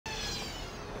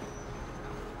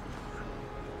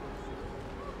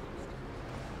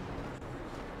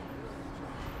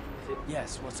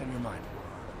Yes, what's on your mind?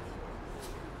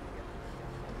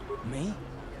 Me?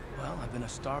 Well, I've been a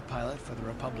star pilot for the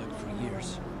Republic for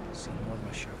years. Seen more than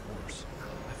my share of wars.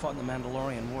 I fought in the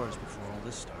Mandalorian Wars before all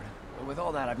this started. But with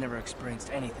all that, I've never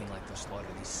experienced anything like the slaughter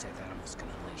these Sith animals can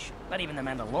unleash. Not even the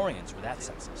Mandalorians were that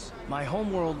senseless. My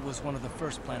homeworld was one of the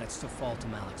first planets to fall to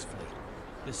Malak's fleet.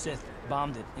 The Sith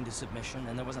bombed it into submission,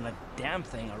 and there wasn't a damn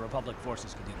thing our Republic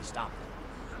forces could do to stop them.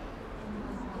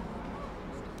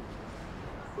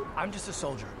 I'm just a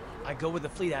soldier. I go where the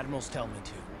fleet admirals tell me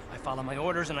to. I follow my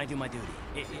orders and I do my duty.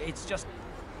 It's just...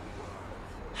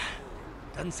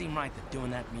 doesn't seem right that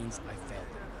doing that means I failed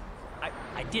them.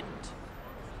 I didn't.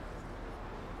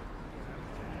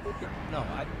 No,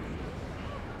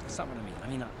 that's not what I mean. I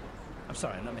mean, I'm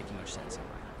sorry, I'm not making much sense, am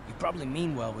I? You probably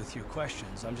mean well with your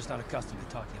questions. I'm just not accustomed to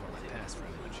talking about my past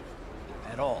very much.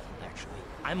 At all, actually.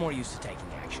 I'm more used to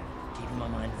taking action, keeping my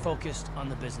mind focused on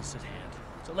the business at hand.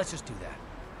 So let's just do that.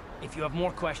 If you have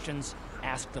more questions,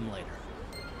 ask them later.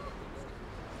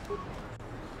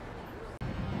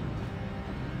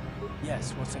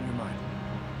 Yes, what's on your mind?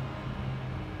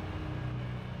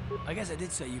 I guess I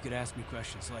did say you could ask me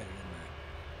questions later, didn't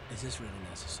I? Is this really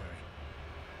necessary?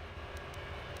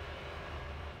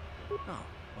 Oh,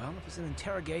 well, if it's an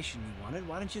interrogation you wanted,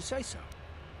 why didn't you say so?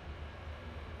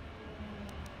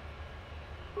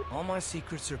 All my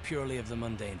secrets are purely of the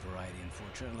mundane variety,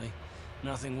 unfortunately.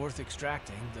 Nothing worth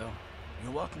extracting, though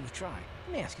you're welcome to try.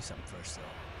 Let me ask you something first,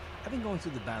 though. I've been going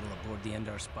through the battle aboard the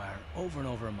Endar Spire over and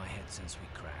over in my head since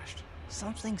we crashed.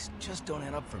 Some things just don't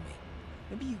add up for me.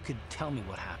 Maybe you could tell me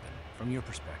what happened, from your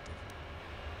perspective.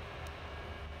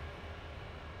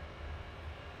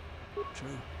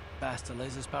 True. Bastila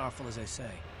is as powerful as they say.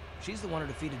 She's the one who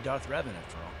defeated Darth Revan,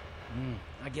 after all.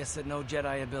 I guess that no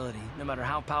Jedi ability, no matter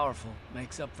how powerful,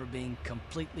 makes up for being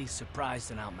completely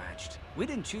surprised and outmatched. We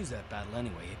didn't choose that battle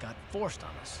anyway. It got forced on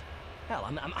us. Hell,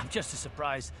 I'm just as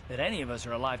surprised that any of us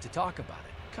are alive to talk about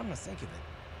it. Come to think of it,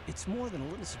 it's more than a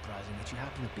little surprising that you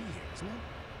happen to be here, isn't it?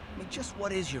 I mean, just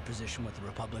what is your position with the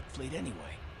Republic fleet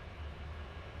anyway?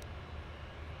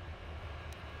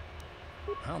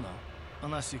 I don't know.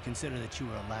 Unless you consider that you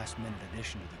were a last-minute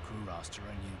addition to the crew roster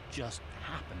and you just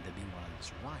happened to be one of the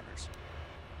survivors.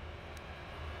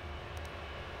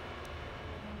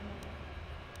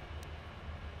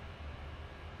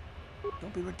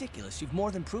 Don't be ridiculous. You've more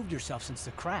than proved yourself since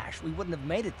the crash. We wouldn't have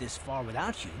made it this far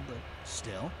without you, but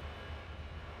still.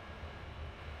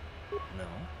 No?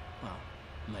 Well,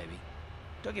 maybe.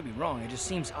 Don't get me wrong, it just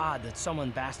seems odd that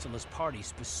someone Bastila's party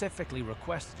specifically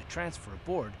requested to transfer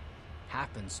aboard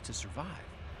happens to survive.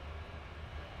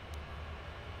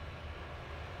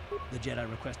 The Jedi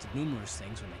requested numerous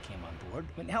things when they came on board.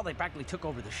 I mean, hell, they practically took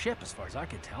over the ship as far as I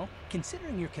could tell.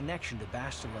 Considering your connection to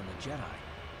Bastila and the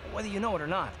Jedi, whether you know it or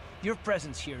not, your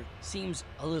presence here seems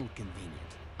a little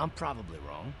convenient. I'm probably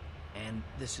wrong, and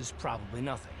this is probably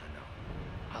nothing, I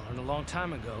know. I learned a long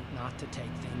time ago not to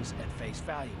take things at face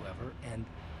value ever, and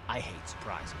I hate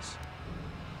surprises.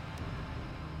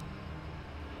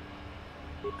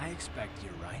 I expect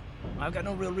you're right. I've got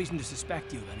no real reason to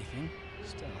suspect you of anything.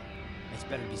 Still, it's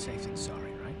better to be safe than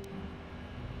sorry, right?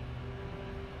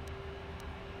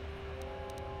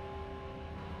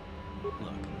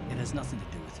 Look, it has nothing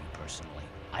to do with you personally.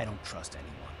 I don't trust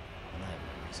anyone, and I have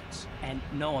my reasons. And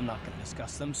no, I'm not going to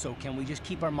discuss them, so can we just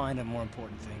keep our mind on more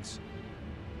important things?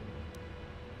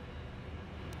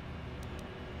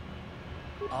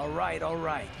 All right,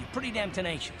 you're pretty damn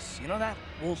tenacious. You know that?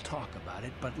 We'll talk about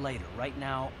it, but later. Right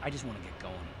now, I just want to get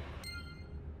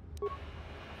going.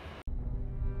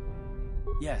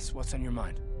 Yes, what's on your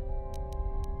mind?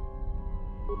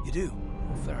 You do?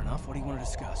 Well, fair enough. What do you want to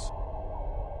discuss?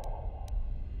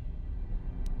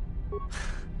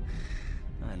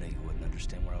 I knew you wouldn't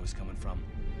understand where I was coming from.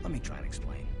 Let me try and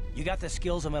explain. You got the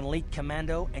skills of an elite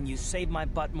commando, and you saved my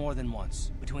butt more than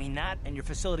once. Between that and your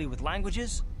facility with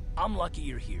languages, I'm lucky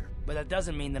you're here. But that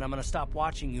doesn't mean that I'm gonna stop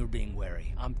watching you being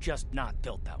wary. I'm just not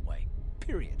built that way.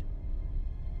 Period.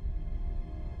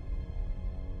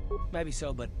 Maybe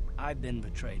so, but I've been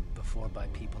betrayed before by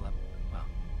people well,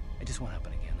 it just won't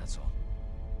happen again, that's all.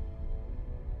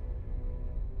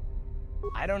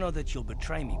 I don't know that you'll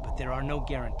betray me, but there are no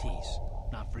guarantees.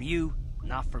 Not for you,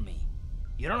 not for me.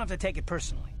 You don't have to take it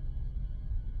personally.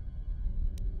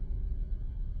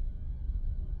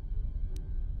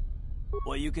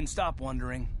 Well, you can stop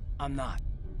wondering. I'm not.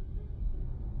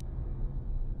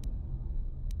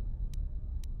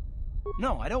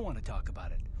 No, I don't want to talk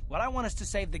about it. What I want is to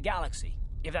save the galaxy,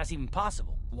 if that's even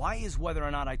possible. Why is whether or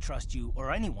not I trust you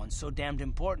or anyone so damned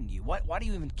important to you? Why do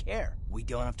you even care? We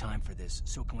don't have time for this,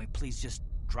 so can we please just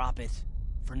drop it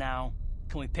for now?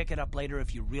 Can we pick it up later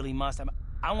if you really must?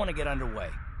 I want to get underway.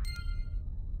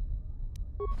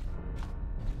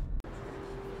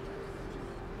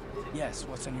 Yes,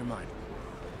 what's on your mind?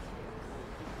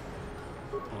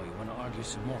 Oh, you want to argue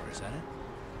some more, is that it?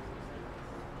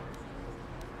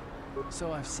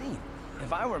 So I've seen.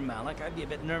 If I were Malik, I'd be a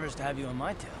bit nervous to have you on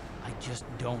my tail. I just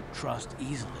don't trust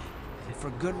easily. And for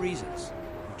good reasons,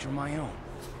 which are my own.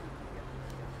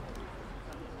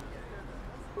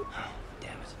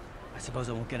 Damn it. I suppose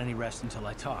I won't get any rest until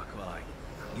I talk, will I?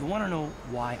 You want to know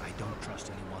why I don't trust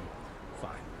anyone?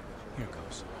 Fine. Here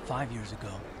goes. 5 years ago,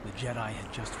 the Jedi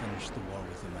had just finished the war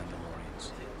with the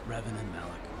Mandalorians. Revan and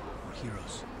Malik were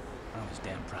heroes. I was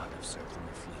damn proud to have served in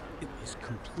their fleet. It was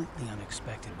completely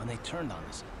unexpected when they turned on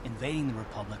us, invading the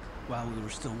Republic while we were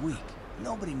still weak.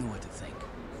 Nobody knew what to think,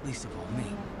 least of all me.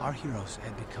 Our heroes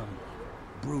had become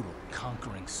brutal,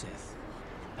 conquering Sith.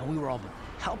 And we were all but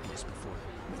helpless before them.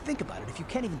 I mean, think about it, if you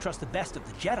can't even trust the best of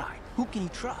the Jedi, who can you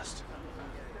trust?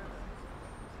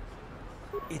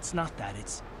 It's not that,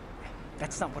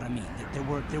 that's not what I mean.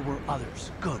 There were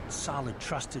others, good, solid,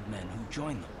 trusted men who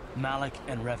joined them. Malik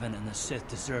and Revan and the Sith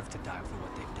deserve to die for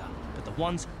what they've done. But the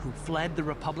ones who fled the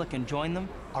Republic and joined them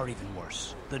are even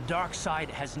worse. The dark side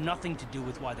has nothing to do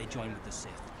with why they joined with the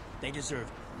Sith. They deserve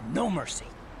no mercy.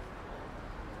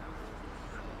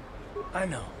 I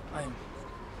know, and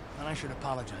I should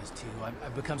apologize to you.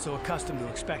 I've become so accustomed to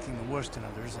expecting the worst in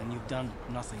others, and you've done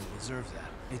nothing to deserve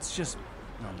that. It's just...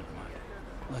 no, never mind.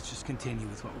 Let's just continue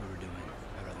with what we were doing.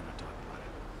 I'd rather not talk about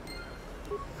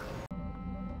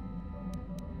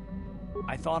it.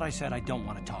 I thought I said I don't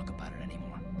want to talk about it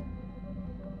anymore.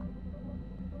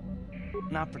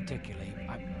 Not particularly.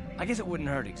 I guess it wouldn't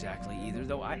hurt exactly either,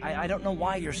 though I don't know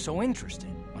why you're so interested.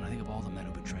 When I think of all the men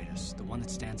who betrayed us, the one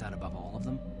that stands out above all of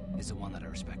them is the one that I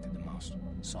respected the most.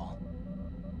 Saul.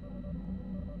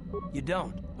 You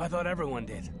don't? I thought everyone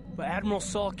did. But Admiral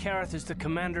Saul Carth is the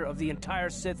commander of the entire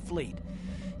Sith fleet.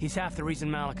 He's half the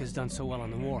reason Malik has done so well in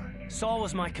the war. Saul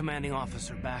was my commanding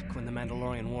officer back when the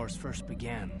Mandalorian Wars first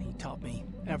began. He taught me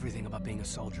everything about being a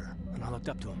soldier, and I looked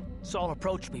up to him. Saul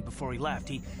approached me before he left.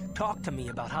 He talked to me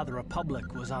about how the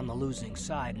Republic was on the losing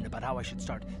side and about how I should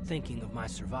start thinking of my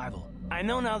survival. I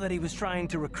know now that he was trying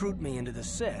to recruit me into the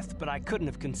Sith, but I couldn't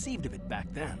have conceived of it back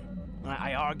then.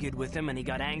 I argued with him and he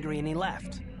got angry and he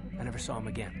left. I never saw him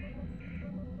again.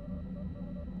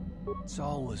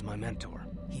 Saul was my mentor.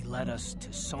 He led us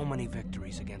to so many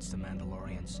victories against the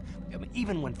Mandalorians. I mean,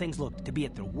 even when things looked to be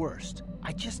at their worst,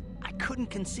 I couldn't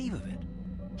conceive of it.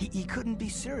 He couldn't be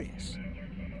serious.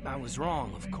 I was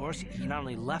wrong, of course. He not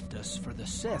only left us for the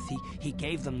Sith, he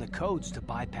gave them the codes to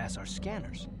bypass our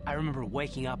scanners. I remember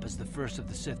waking up as the first of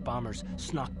the Sith bombers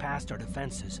snuck past our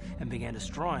defenses and began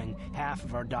destroying half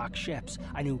of our docked ships.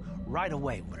 I knew right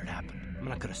away what had happened. I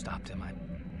mean, I could have stopped him.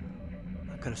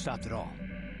 I could have stopped it all.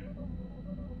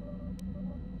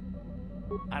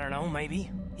 I don't know, maybe.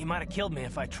 He might have killed me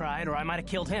if I tried, or I might have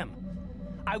killed him.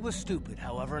 I was stupid,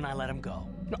 however, and I let him go.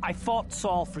 I fought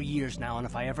Saul for years now, and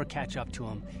if I ever catch up to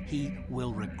him, he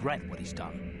will regret what he's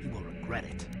done. He will regret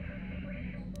it.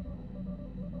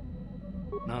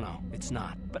 No, it's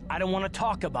not. But I don't want to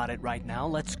talk about it right now.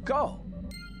 Let's go.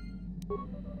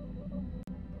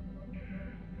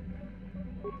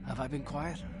 Have I been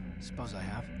quiet? Suppose I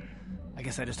have. I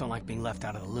guess I just don't like being left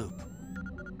out of the loop.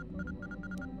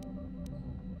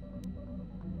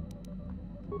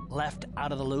 Left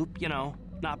out of the loop, you know,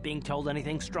 not being told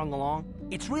anything, strung along.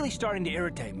 It's really starting to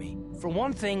irritate me. For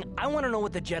one thing, I want to know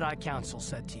what the Jedi Council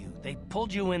said to you. They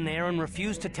pulled you in there and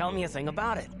refused to tell me a thing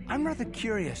about it. I'm rather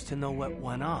curious to know what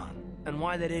went on, and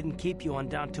why they didn't keep you on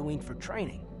Dantooine for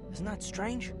training. Isn't that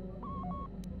strange?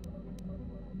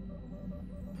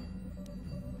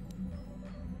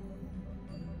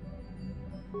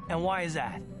 And why is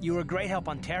that? You were a great help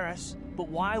on Terrace, but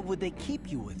why would they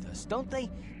keep you with us? Don't they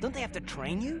have to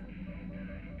train you?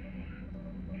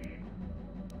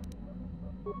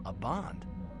 A bond?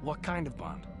 What kind of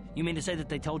bond? You mean to say that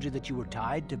they told you that you were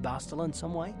tied to Bastila in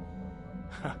some way?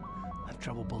 I have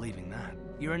trouble believing that.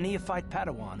 You're a neophyte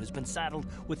Padawan who's been saddled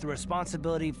with the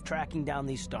responsibility of tracking down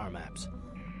these star maps.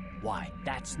 Why?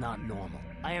 That's not normal.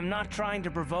 I am not trying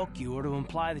to provoke you or to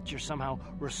imply that you're somehow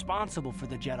responsible for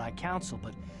the Jedi Council,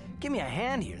 but give me a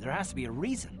hand here. There has to be a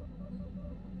reason.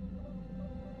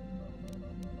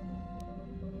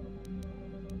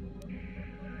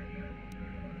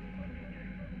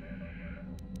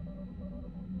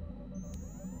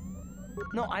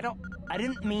 No, I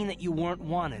didn't mean that you weren't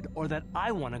wanted or that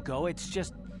I want to go. It's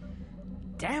just,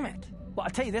 damn it. Well, I'll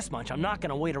tell you this much. I'm not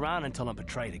going to wait around until I'm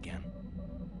betrayed again.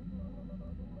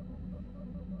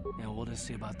 Yeah, we'll just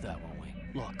see about that, won't we?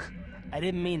 Look, I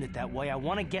didn't mean it that way. I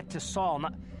want to get to Saul,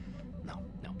 not... No,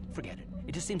 forget it.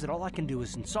 It just seems that all I can do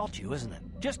is insult you, isn't it?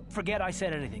 Just forget I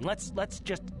said anything. Let's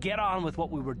just get on with what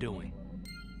we were doing.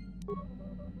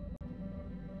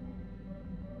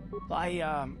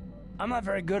 I'm not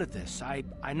very good at this. I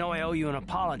know I owe you an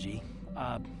apology.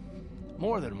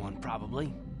 More than one,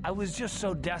 probably. I was just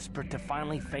so desperate to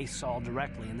finally face Saul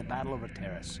directly in the Battle over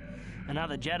Terrace. And now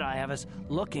the Jedi have us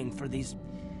looking for these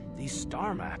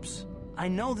star maps. I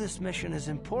know this mission is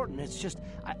important, it's just,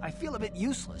 I feel a bit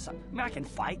useless. I mean, I can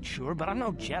fight, sure, but I'm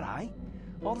no Jedi.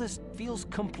 All this feels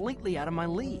completely out of my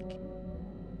league.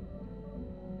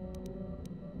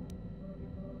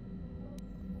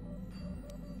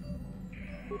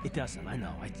 It doesn't, I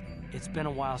know. It's been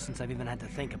a while since I've even had to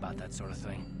think about that sort of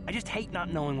thing. I just hate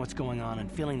not knowing what's going on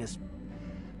and feeling this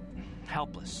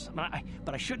helpless.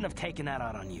 But I shouldn't have taken that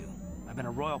out on you. I've been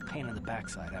a royal pain in the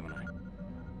backside, haven't I?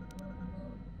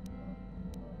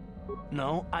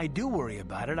 No, I do worry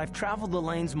about it. I've traveled the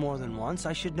lanes more than once.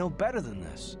 I should know better than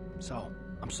this. So,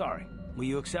 I'm sorry. Will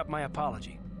you accept my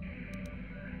apology?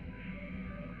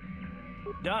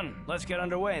 Done. Let's get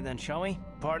underway then, shall we,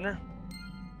 partner?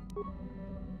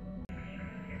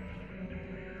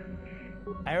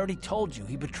 I already told you,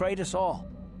 he betrayed us all.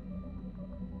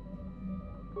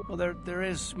 Well, there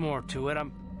is more to it.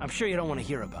 I'm sure you don't want to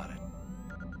hear about it.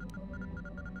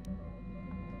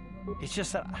 It's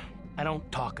just that I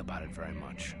don't talk about it very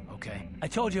much, okay? I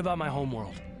told you about my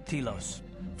homeworld, Telos.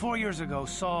 4 years ago,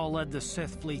 Saul led the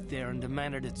Sith fleet there and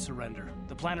demanded its surrender.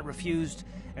 The planet refused,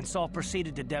 and Saul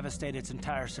proceeded to devastate its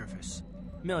entire surface.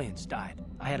 Millions died.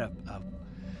 I had a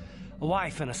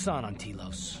wife and a son on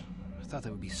Telos. I thought they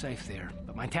would be safe there,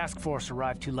 but my task force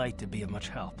arrived too late to be of much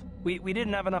help. We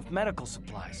didn't have enough medical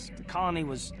supplies. The colony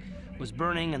was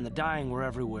burning and the dying were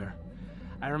everywhere.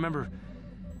 I remember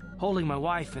holding my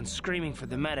wife and screaming for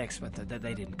the medics, but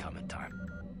they didn't come in time.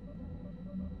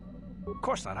 Of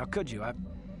course not, how could you?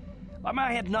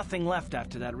 I had nothing left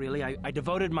after that, really. I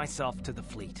devoted myself to the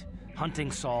fleet.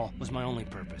 Hunting Saul was my only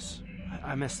purpose.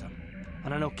 I miss them,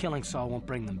 and I know killing Saul won't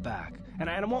bring them back. And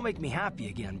it won't make me happy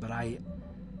again, but I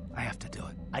have to do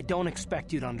it. I don't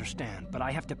expect you to understand, but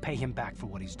I have to pay him back for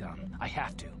what he's done. I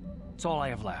have to. It's all I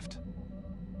have left.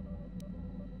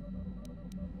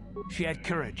 She had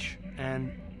courage,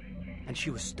 and she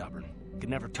was stubborn. Could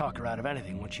never talk her out of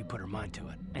anything when she put her mind to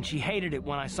it. And she hated it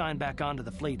when I signed back onto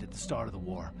the fleet at the start of the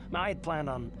war. I had planned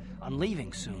on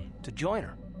leaving soon, to join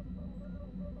her.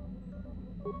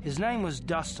 His name was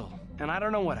Dustil, and I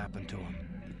don't know what happened to him.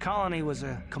 The colony was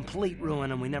a complete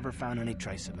ruin, and we never found any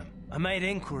trace of him. I made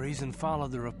inquiries and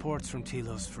followed the reports from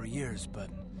Telos for years, but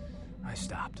I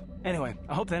stopped. Anyway,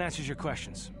 I hope that answers your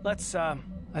questions. Let's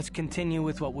continue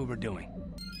with what we were doing.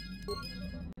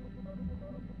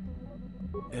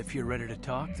 If you're ready to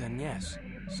talk, then yes,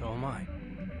 so am I.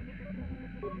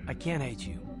 I can't hate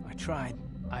you. I tried.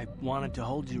 I wanted to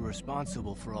hold you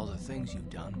responsible for all the things you've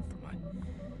done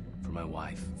for my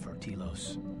wife, for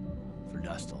Telos, for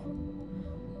Dustil.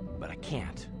 But I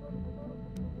can't.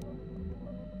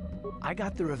 I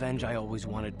got the revenge I always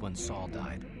wanted when Saul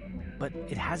died, but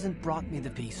it hasn't brought me the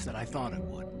peace that I thought it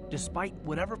would. Despite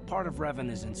whatever part of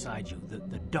Revan is inside you,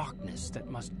 the darkness that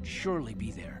must surely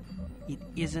be there, it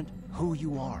isn't who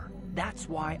you are. That's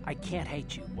why I can't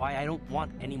hate you, why I don't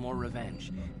want any more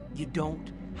revenge. You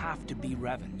don't have to be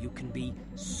Revan. You can be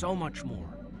so much more.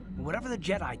 Whatever the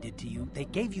Jedi did to you, they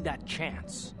gave you that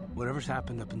chance. Whatever's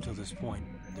happened up until this point,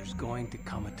 there's going to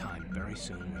come a time very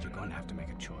soon where you're going to have to make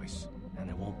a choice, and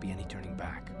there won't be any turning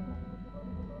back.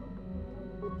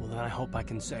 Well, then I hope I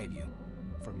can save you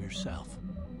from yourself.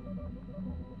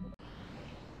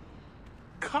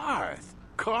 Carth!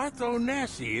 Carth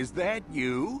Onasi, is that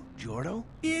you? Jordo?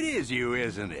 It is you,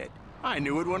 isn't it? I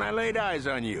knew it when I laid eyes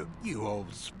on you. You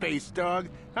old space dog.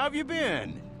 How have you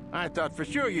been? I thought for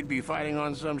sure you'd be fighting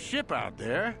on some ship out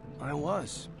there. I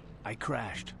was. I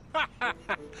crashed.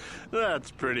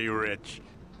 That's pretty rich.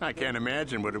 I can't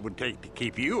imagine what it would take to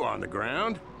keep you on the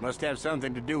ground. Must have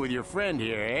something to do with your friend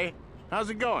here, eh? How's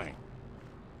it going?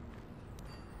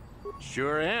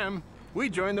 Sure am. We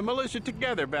joined the militia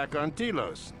together back on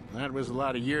Telos. That was a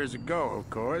lot of years ago, of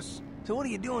course. So what are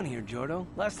you doing here, Jordo?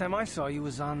 Last time I saw you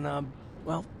was on,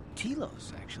 well,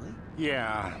 Telos, actually.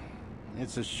 Yeah,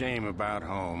 it's a shame about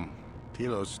home.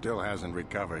 Telos still hasn't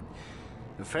recovered.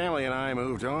 The family and I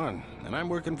moved on, and I'm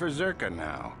working for Zerka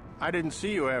now. I didn't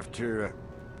see you after...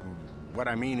 what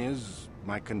I mean is,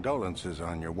 my condolences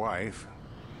on your wife.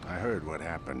 I heard what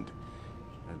happened.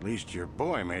 At least your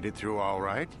boy made it through all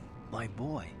right. My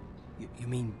boy? You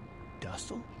mean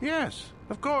Dustil? Yes,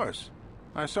 of course.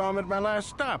 I saw him at my last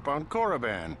stop on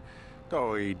Korriban,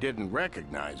 though he didn't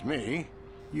recognize me.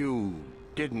 You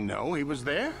didn't know he was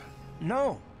there?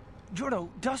 No. Jordo,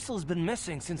 Dustel's been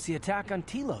missing since the attack on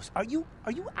Telos. Are you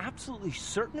absolutely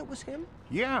certain it was him?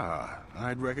 Yeah,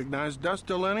 I'd recognize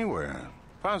Dustil anywhere.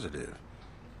 Positive.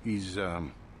 He's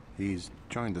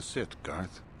joined the Sith,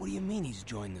 Carth. What do you mean he's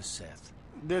joined the Sith?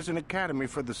 There's an academy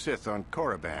for the Sith on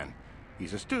Korriban.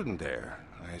 He's a student there.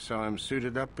 I saw him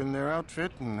suited up in their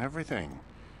outfit and everything.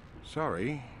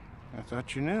 Sorry, I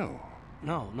thought you knew.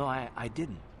 No, I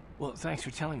didn't. Well, thanks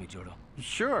for telling me, Jordo.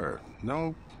 Sure,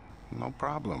 no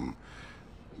problem.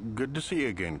 Good to see you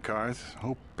again, Carth.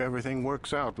 Hope everything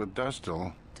works out with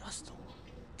Dustil.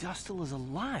 Dustil is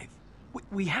alive.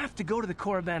 We have to go to the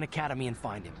Korriban Academy and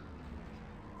find him.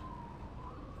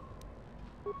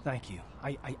 Thank you.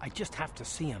 I just have to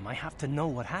see him. I have to know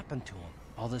what happened to him.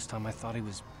 All this time I thought he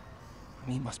was... I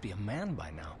mean, he must be a man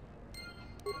by now.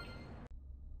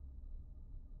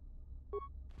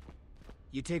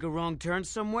 You take a wrong turn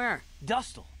somewhere?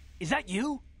 Dustil, is that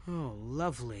you? Oh,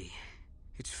 lovely.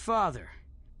 It's Father.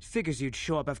 Figures you'd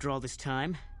show up after all this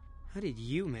time. How did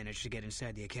you manage to get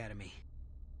inside the academy?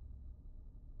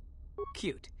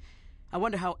 Cute. I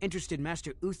wonder how interested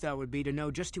Master Uthar would be to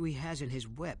know just who he has in his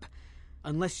web.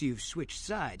 Unless you've switched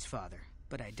sides, Father.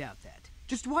 But I doubt that.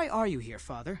 Just why are you here,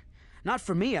 Father? Not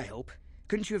for me, I hope.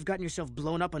 Couldn't you have gotten yourself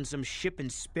blown up on some ship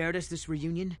and spared us this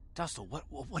reunion? Dustil,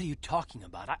 what are you talking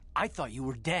about? I thought you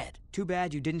were dead. Too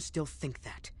bad you didn't still think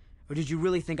that. Or did you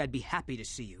really think I'd be happy to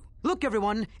see you? Look,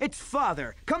 everyone, it's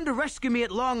Father, come to rescue me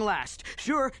at long last.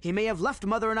 Sure, he may have left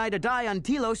Mother and I to die on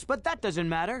Telos, but that doesn't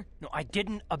matter. No, I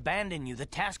didn't abandon you. The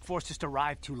task force just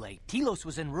arrived too late. Telos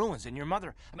was in ruins, and your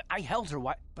mother... I held her,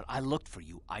 but I looked for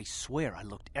you. I swear I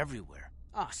looked everywhere.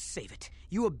 Ah, save it.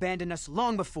 You abandoned us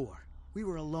long before. We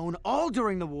were alone all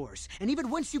during the wars, and even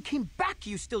once you came back,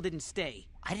 you still didn't stay.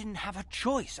 I didn't have a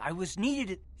choice. I was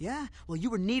needed... Yeah? Well, you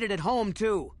were needed at home,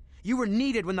 too. You were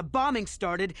needed when the bombing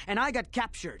started, and I got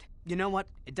captured. You know what?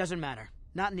 It doesn't matter.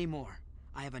 Not anymore.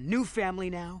 I have a new family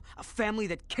now, a family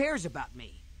that cares about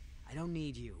me. I don't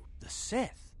need you. The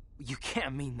Sith? You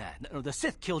can't mean that. No, the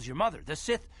Sith killed your mother. The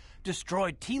Sith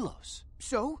destroyed Telos.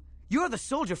 So? You're the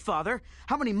soldier, Father.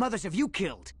 How many mothers have you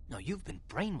killed? No, you've been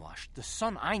brainwashed. The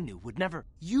son I knew would never...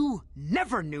 You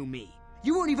never knew me.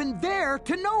 You weren't even there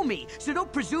to know me, so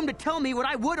don't presume to tell me what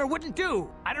I would or wouldn't do.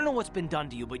 I don't know what's been done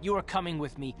to you, but you are coming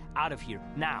with me out of here,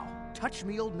 now. Touch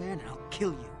me, old man, and I'll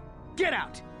kill you. Get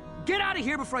out! Get out of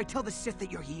here before I tell the Sith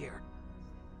that you're here.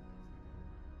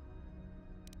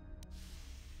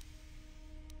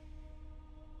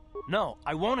 No,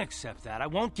 I won't accept that. I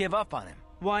won't give up on him.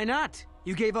 Why not?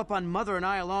 You gave up on Mother and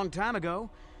I a long time ago.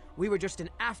 We were just an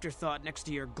afterthought next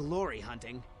to your glory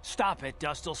hunting. Stop it,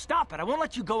 Dustil. Stop it. I won't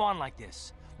let you go on like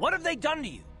this. What have they done to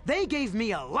you? They gave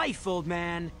me a life, old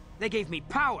man. They gave me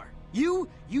power. You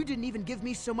didn't even give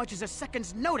me so much as a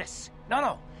second's notice.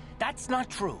 No, that's not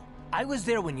true. I was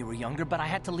there when you were younger, but I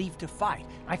had to leave to fight.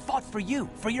 I fought for you,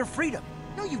 for your freedom.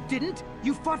 No, you didn't.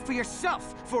 You fought for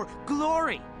yourself, for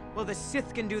glory. Well, the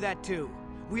Sith can do that too.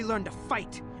 We learn to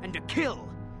fight and to kill.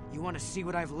 You want to see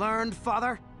what I've learned,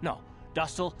 Father? No,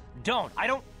 Dustil, don't. I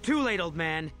don't... Too late, old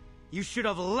man. You should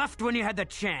have left when you had the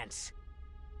chance.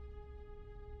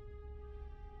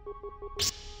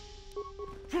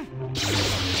 I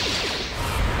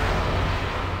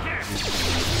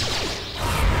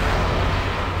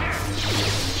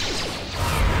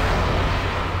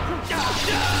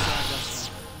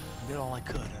did all I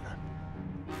could, and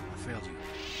I failed you.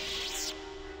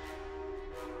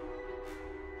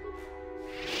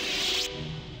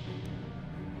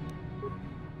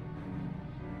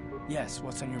 Yes,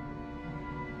 what's on your...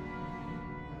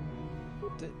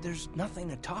 There's nothing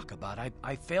to talk about.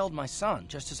 I failed my son,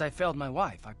 just as I failed my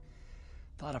wife. I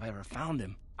thought if I ever found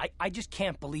him... I just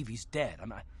can't believe he's dead.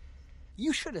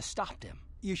 You should have stopped him.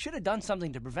 You should have done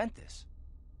something to prevent this.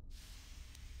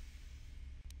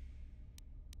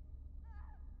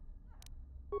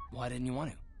 Why didn't you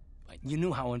want to? You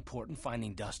knew how important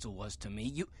finding Dustil was to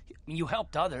me. You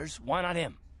helped others. Why not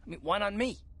him? Why not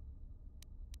me?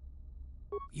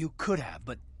 You could have,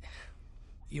 but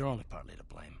you're only partly to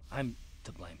blame. I'm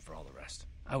to blame for all the rest.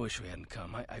 I wish we hadn't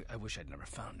come. I wish I'd never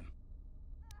found him.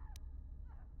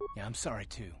 Yeah, I'm sorry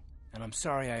too. And I'm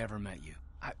sorry I ever met you.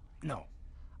 No,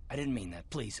 I didn't mean that.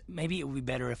 Please, maybe it would be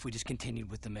better if we just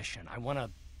continued with the mission. I want to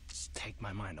just take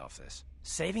my mind off this.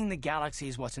 Saving the galaxy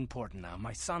is what's important now.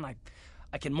 My son,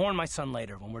 I can mourn my son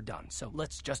later when we're done. So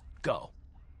let's just go.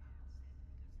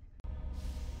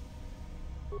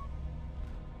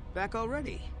 Back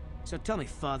already? So tell me,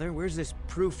 Father, where's this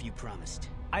proof you promised?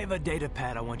 I have a data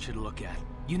pad I want you to look at.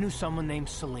 You knew someone named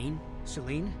Celine?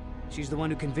 Celine? She's the one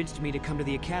who convinced me to come to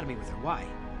the academy with her. Why?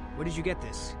 Where did you get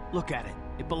this? Look at it.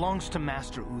 It belongs to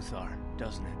Master Uthar,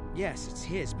 doesn't it? Yes, it's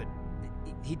his, but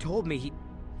He told me,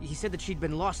 he said that she'd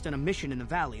been lost on a mission in the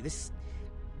valley. This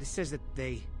says that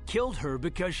they... Killed her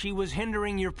because she was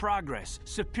hindering your progress.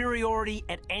 Superiority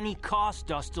at any cost,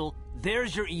 Dustil.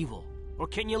 There's your evil. Or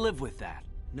can you live with that?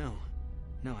 No,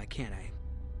 I can't.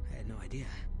 I had no idea.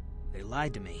 They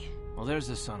lied to me. Well, there's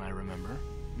the son I remember.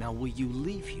 Now, will you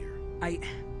leave here?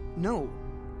 No.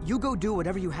 You go do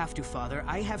whatever you have to, Father.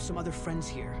 I have some other friends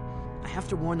here. I have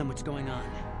to warn them what's going on.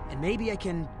 And maybe I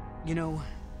can,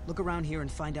 look around here and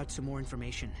find out some more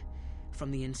information.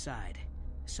 From the inside.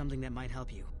 Something that might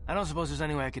help you. I don't suppose there's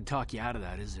any way I could talk you out of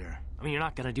that, is there? I mean, you're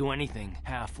not gonna do anything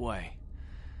halfway.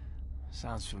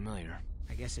 Sounds familiar.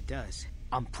 I guess it does.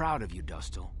 I'm proud of you,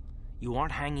 Dustil. You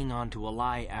aren't hanging on to a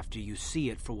lie after you see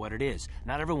it for what it is.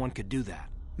 Not everyone could do that.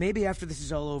 Maybe after this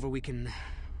is all over we can...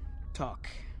 talk.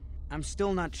 I'm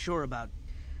still not sure about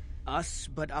us,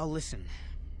 but I'll listen.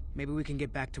 Maybe we can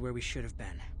get back to where we should have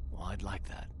been. Well, I'd like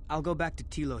that. I'll go back to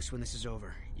Telos when this is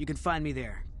over. You can find me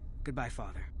there. Goodbye,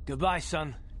 Father. Goodbye,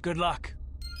 son. Good luck.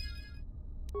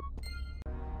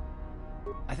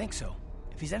 I think so.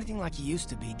 If he's anything like he used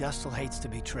to be, Dustil hates to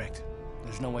be tricked.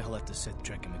 There's no way he'll let the Sith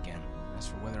trick him again. As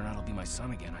for whether or not he'll be my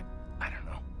son again, I don't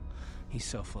know. He's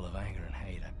so full of anger and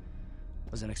hate. I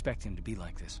wasn't expecting him to be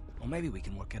like this. Well, maybe we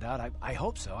can work it out. I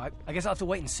hope so. I guess I'll have to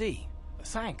wait and see.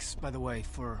 Thanks, by the way,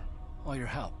 for all your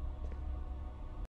help.